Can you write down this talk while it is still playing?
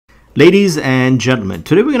Ladies and gentlemen,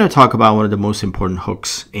 today we're going to talk about one of the most important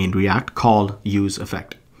hooks in React called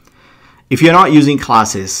useEffect. If you're not using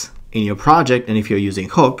classes in your project and if you're using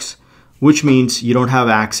hooks, which means you don't have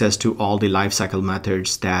access to all the lifecycle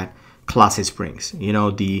methods that classes brings. You know,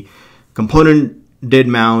 the component did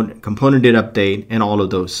mount, component did update, and all of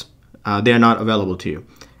those. They are not available to you,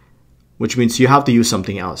 which means you have to use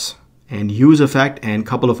something else. And useEffect and a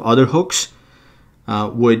couple of other hooks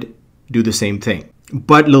would do the same thing,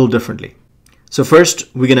 but a little differently. So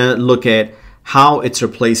first, we're gonna look at how it's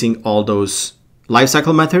replacing all those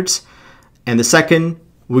lifecycle methods. And the second,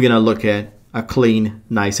 we're gonna look at a clean,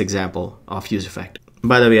 nice example of useEffect.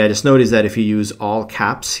 By the way, I just noticed that if you use all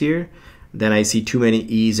caps here, then I see too many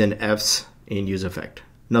E's and F's in useEffect.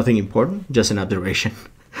 Nothing important, just an observation.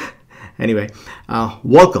 Anyway,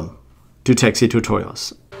 welcome to techsith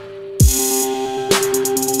tutorials.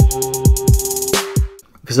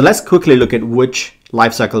 So let's quickly look at which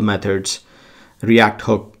lifecycle methods React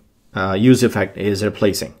hook useEffect is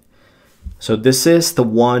replacing. So this is the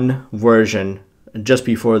one version just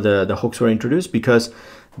before the hooks were introduced, because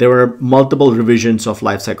there were multiple revisions of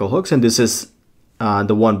lifecycle hooks, and this is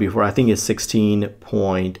the one before. I think it's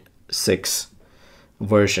 16.6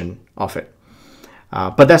 version of it.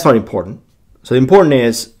 But that's not important. So the important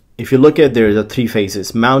is, if you look at, there are three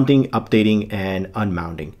phases: mounting, updating, and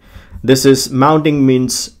unmounting. This is mounting,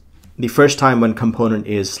 means the first time when component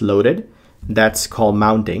is loaded, that's called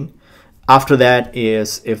mounting. After that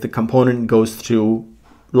is if the component goes through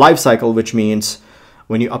lifecycle, which means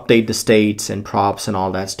when you update the states and props and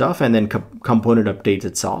all that stuff, and then component updates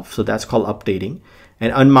itself. So that's called updating.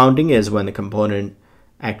 And unmounting is when the component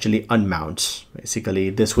actually unmounts. Basically,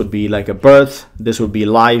 this would be like a birth, this would be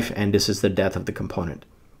life, and this is the death of the component.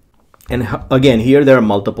 And again, here there are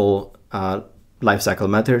multiple lifecycle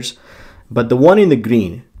methods, but the one in the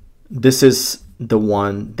green, this is the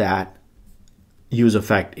one that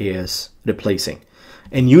useEffect is replacing.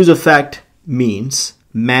 And useEffect means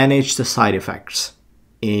manage the side effects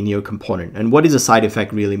in your component. And what does a side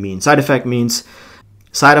effect really mean? Side effects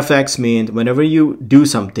mean whenever you do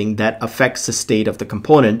something that affects the state of the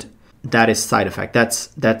component, that is side effect.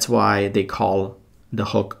 That's why they call the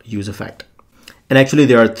hook useEffect. And actually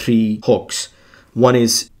there are three hooks. One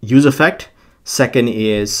is useEffect. Second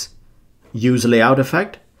is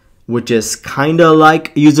useLayoutEffect, which is kind of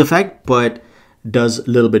like useEffect, but does a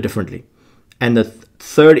little bit differently. And the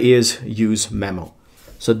third is useMemo.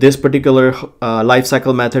 So this particular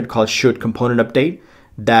lifecycle method called should_component_update,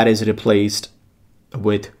 that is replaced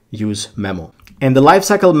with useMemo. And the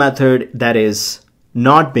lifecycle method that is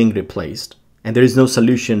not being replaced, and there is no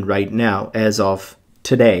solution right now as of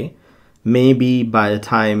today, maybe by the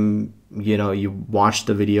time you watch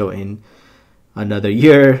the video in another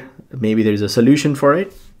year, maybe there's a solution for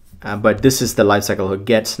it. But this is the lifecycle hook,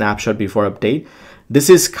 get snapshot before update. This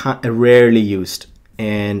is rarely used,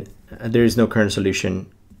 and there is no current solution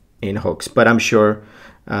in hooks, but I'm sure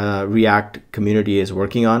React community is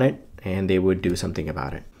working on it and they would do something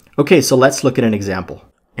about it. Okay, so let's look at an example.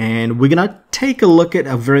 And we're gonna take a look at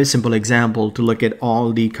a very simple example to look at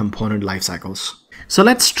all the component lifecycles. So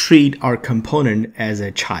let's treat our component as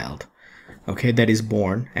a child, okay, that is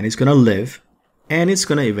born and it's gonna live and it's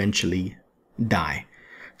gonna eventually die.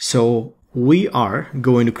 So we are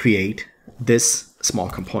going to create this small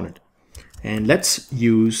component, and let's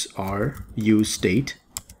use our useState.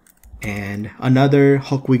 And another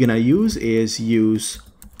hook we're gonna use is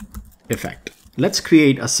useEffect. Let's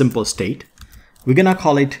create a simple state. We're gonna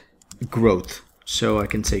call it growth. So I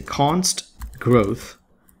can say const growth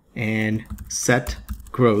and set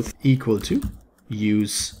growth equal to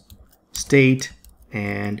useState,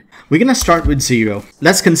 and we're gonna start with 0.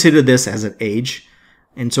 Let's consider this as an age.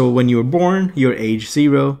 And so when you were born, you're age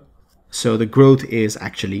 0. So the growth is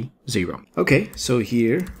actually 0. Okay, so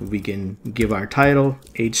here we can give our title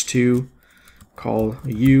h2, call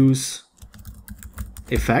useEffect.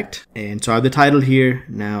 And so I have the title here.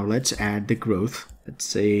 Now let's add the growth. Let's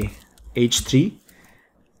say h3,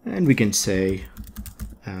 and we can say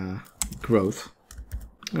growth.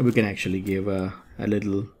 And we can actually give a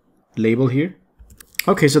little label here.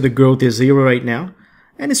 Okay, so the growth is 0 right now,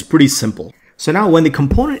 and it's pretty simple. So now when the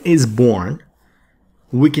component is born,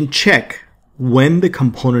 we can check when the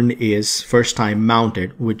component is first time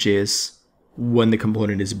mounted, which is when the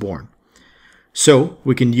component is born. So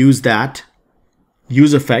we can use that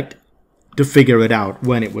useEffect to figure it out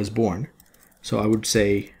when it was born. So I would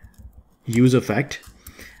say useEffect.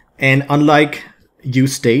 And unlike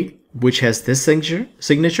useState, which has this signature,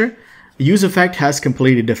 useEffect has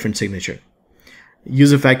completely different signature.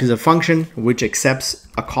 useEffect is a function which accepts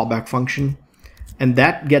a callback function, and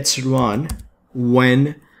that gets run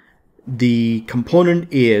when the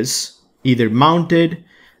component is either mounted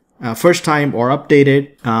first time or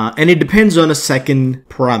updated, and it depends on a second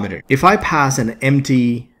parameter. If I pass an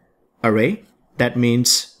empty array, that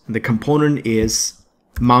means the component is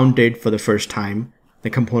mounted for the first time, the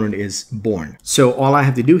component is born. So all I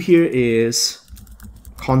have to do here is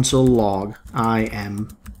console log I am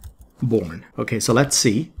born. Okay, so let's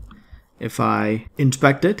see. If I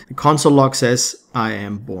inspect it, the console log says I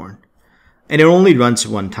am born, and it only runs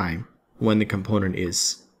one time when the component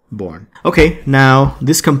is born. Okay, now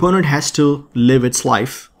this component has to live its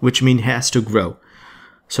life, which means it has to grow.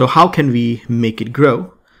 So how can we make it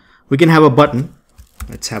grow? We can have a button.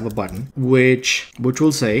 Let's have a button which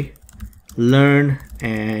will say learn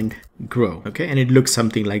and grow. Okay, and it looks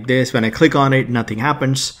something like this. When I click on it, nothing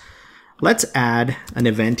happens. Let's add an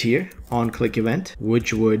event here, on click event,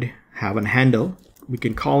 which would have a handle. We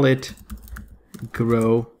can call it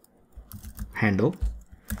grow handle,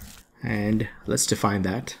 and let's define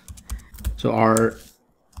that. So our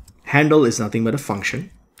handle is nothing but a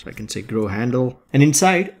function, so I can say grow handle, and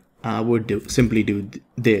inside would simply do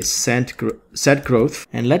this, set growth,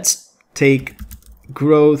 and let's take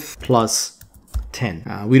growth plus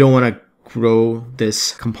 10. We don't want to grow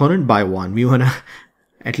this component by 1. We want to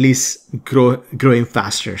at least grow him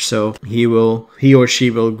faster. So he or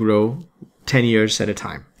she will grow 10 years at a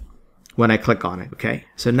time when I click on it. Okay,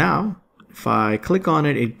 so now if I click on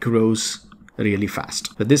it, it grows really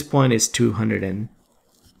fast. At this point, it's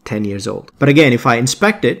 210 years old. But again, if I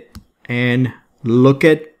inspect it and look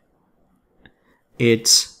at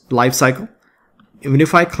its life cycle, even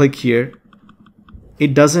if I click here,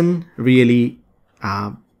 it doesn't really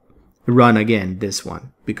run again this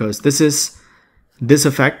one, because this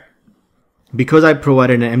effect, because I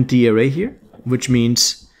provided an empty array here, which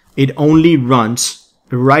means it only runs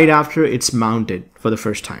right after it's mounted for the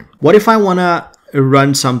first time. What if I want to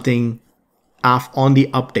run something on the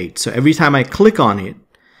update? So every time I click on it,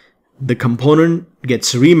 the component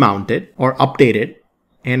gets remounted or updated,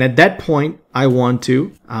 and at that point I want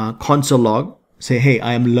to console log say, hey,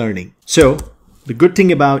 I am learning. So the good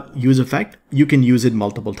thing about useEffect, you can use it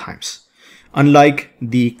multiple times. Unlike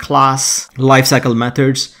the class lifecycle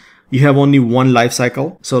methods, you have only one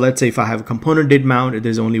lifecycle. So let's say if I have a component did mount,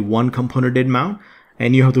 there's only one component did mount,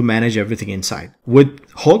 and you have to manage everything inside. With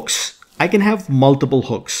hooks, I can have multiple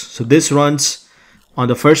hooks. So this runs on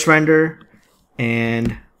the first render,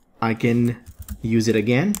 and I can use it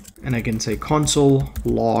again, and I can say console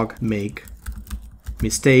log make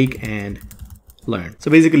mistake and learn. So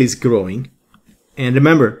basically it's growing. And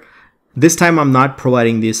remember, this time I'm not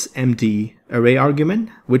providing this empty array argument,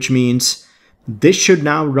 which means this should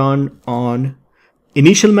now run on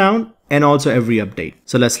initial mount and also every update.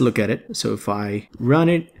 So let's look at it. So if I run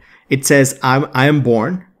it, it says I am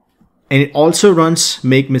born, and it also runs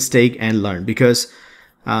make mistake and learn, because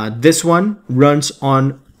this one runs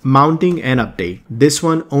on mounting and update. This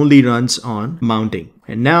one only runs on mounting.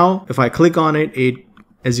 And now if I click on it,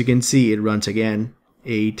 as you can see, it runs again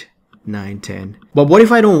 8, 9, 10. But what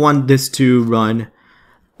if I don't want this to run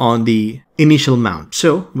on the initial mount?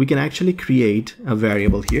 So we can actually create a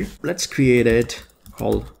variable here. Let's create it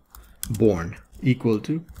called born equal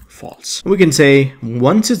to false. We can say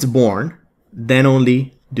once it's born, then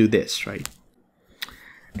only do this, right?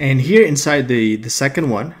 And here inside the second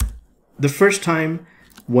one, the first time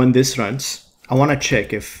when this runs, I want to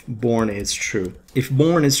check if born is true. If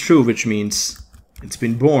born is true, which means it's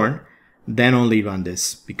been born, then only run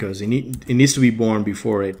this, because it needs to be born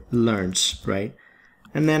before it learns, right?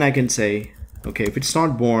 And then I can say, okay, if it's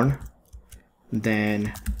not born,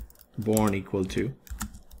 then born equal to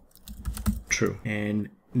true. And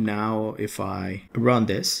now if I run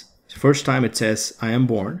this, first time it says I am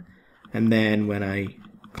born, and then when I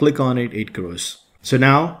click on it, it grows. So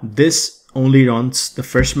now this only runs the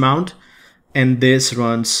first mount, and this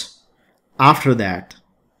runs after that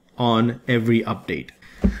on every update.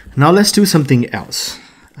 Now let's do something else.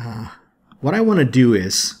 What I want to do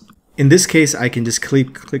is, in this case, I can just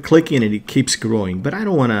click and it keeps growing, but I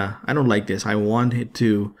don't like this. I want it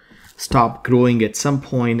to stop growing at some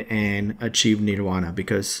point and achieve nirvana,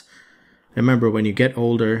 because remember, when you get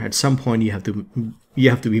older, at some point you have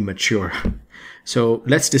to be mature. So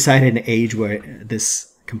let's decide an age where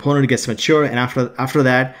this component gets mature, and after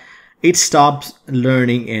that it stops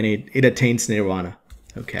learning and it attains nirvana.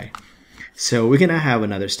 Okay, so we're gonna have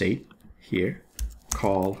another state here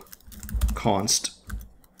called const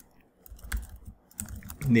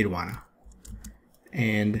nirvana,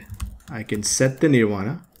 and I can set the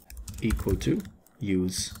nirvana equal to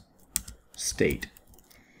use state.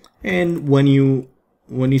 And when you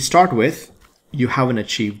start with, you haven't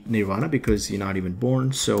achieved nirvana because you're not even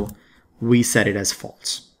born. So we set it as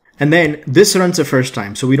false. And then this runs the first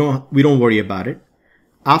time, so we don't worry about it.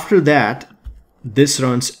 After that, this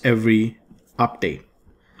runs every update.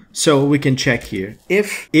 So we can check here.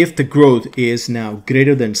 If the growth is now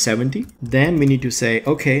greater than 70, then we need to say,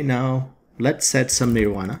 okay, now let's set some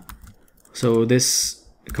nirvana. So this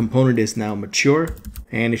component is now mature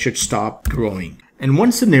and it should stop growing. And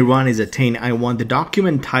once the nirvana is attained, I want the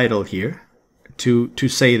document title here to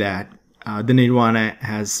say that the nirvana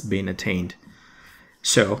has been attained.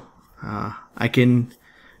 So I can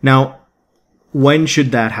now, when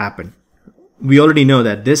should that happen? We already know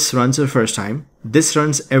that this runs the first time, this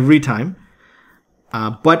runs every time,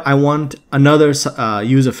 but I want another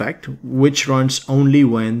use effect which runs only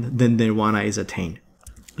when the nirvana is attained.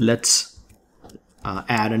 Let's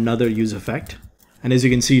add another use effect. And as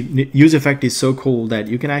you can see, use effect is so cool that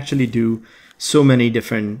you can actually do so many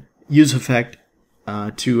different use effect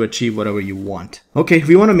to achieve whatever you want. Okay,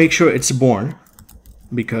 we want to make sure it's born,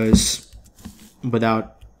 because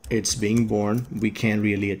without it's being born, we can't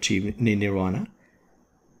really achieve nirvana.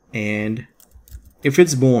 And if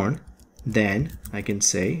it's born, then I can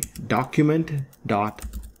say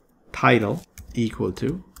document.title equal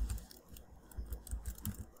to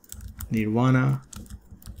nirvana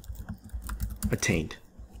attained.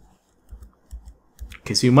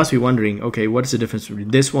 Okay, so you must be wondering, okay, what's the difference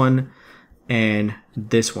between this one and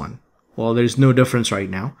this one? Well, there's no difference right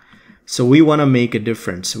now. So we want to make a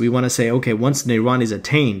difference. We want to say, okay, once nirvana is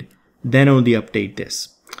attained, then only update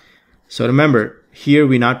this. So remember, here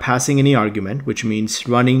we're not passing any argument, which means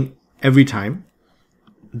running every time.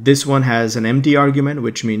 This one has an empty argument,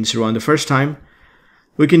 which means run the first time.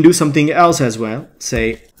 We can do something else as well.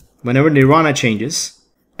 Say, whenever nirvana changes,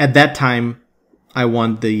 at that time, I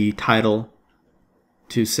want the title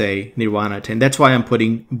to say nirvana attained. That's why I'm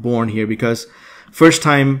putting born here, because first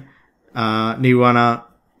time nirvana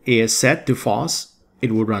is set to false,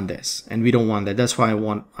 it will run this, and we don't want that. That's why I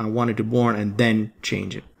want it to born and then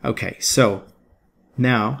change it. Okay, so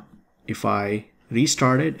now if I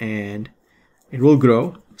restart it, and it will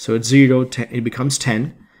grow. So it's 0, 10, it becomes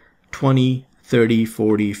 10, 20, 30,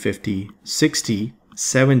 40, 50, 60,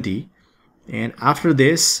 70, and after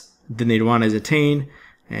this the nirvana is attained,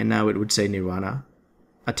 and now it would say nirvana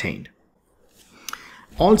attained.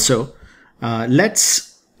 Also,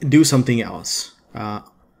 let's do something else.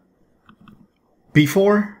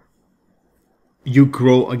 Before you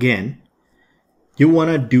grow again, you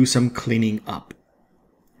want to do some cleaning up,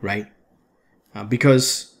 right?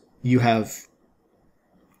 Because you have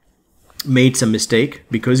made some mistake,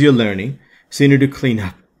 because you're learning, so you need to clean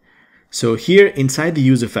up. So here inside the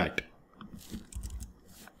use effect,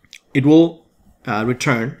 it will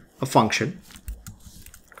return a function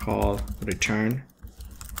called return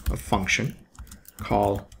a function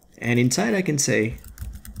call, and inside I can say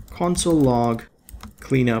console log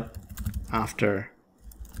cleanup after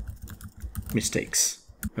mistakes.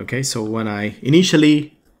 Okay, so when I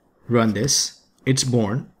initially run this, it's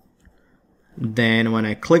born. Then when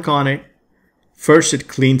I click on it, first it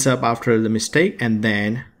cleans up after the mistake, and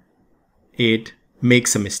then it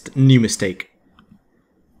makes a new mistake.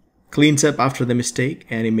 Cleans up after the mistake,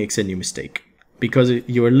 and it makes a new mistake. Because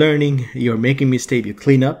you're learning, you're making mistake, you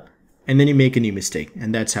clean up, and then you make a new mistake,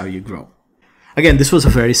 and that's how you grow. Again, this was a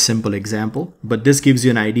very simple example, but this gives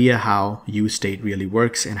you an idea how useState really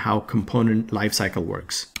works and how component lifecycle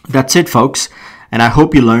works. That's it, folks, and I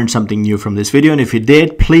hope you learned something new from this video, and if you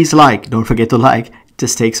did, please like. Don't forget to like. It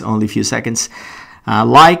just takes only a few seconds.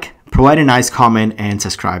 Like, provide a nice comment, and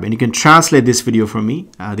subscribe. And you can translate this video for me.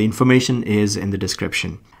 The information is in the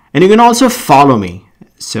description. And you can also follow me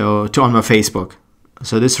on my Facebook.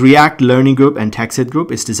 So this React Learning Group and techsith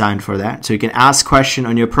group is designed for that. So you can ask question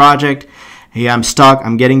on your project. Hey, I'm stuck,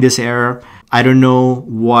 I'm getting this error, I don't know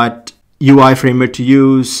what UI framework to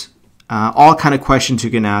use, all kind of questions you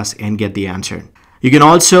can ask and get the answer. You can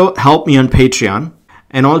also help me on Patreon.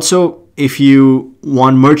 And also, if you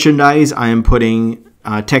want merchandise, I am putting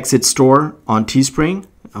a techsith store on Teespring,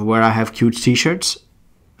 where I have cute t-shirts,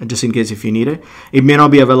 just in case if you need it. It may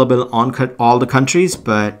not be available on all the countries,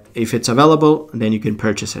 but if it's available, then you can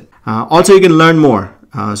purchase it. Also, you can learn more.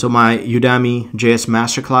 So my Udemy JS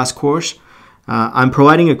Masterclass course, I'm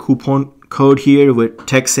providing a coupon code here with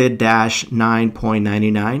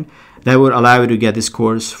techsith-9.99 that would allow you to get this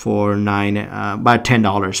course for about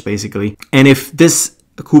 $10 basically. And if this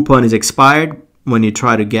coupon is expired when you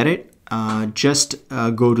try to get it, just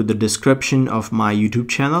go to the description of my YouTube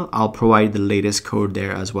channel. I'll provide the latest code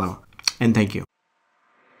there as well. And thank you.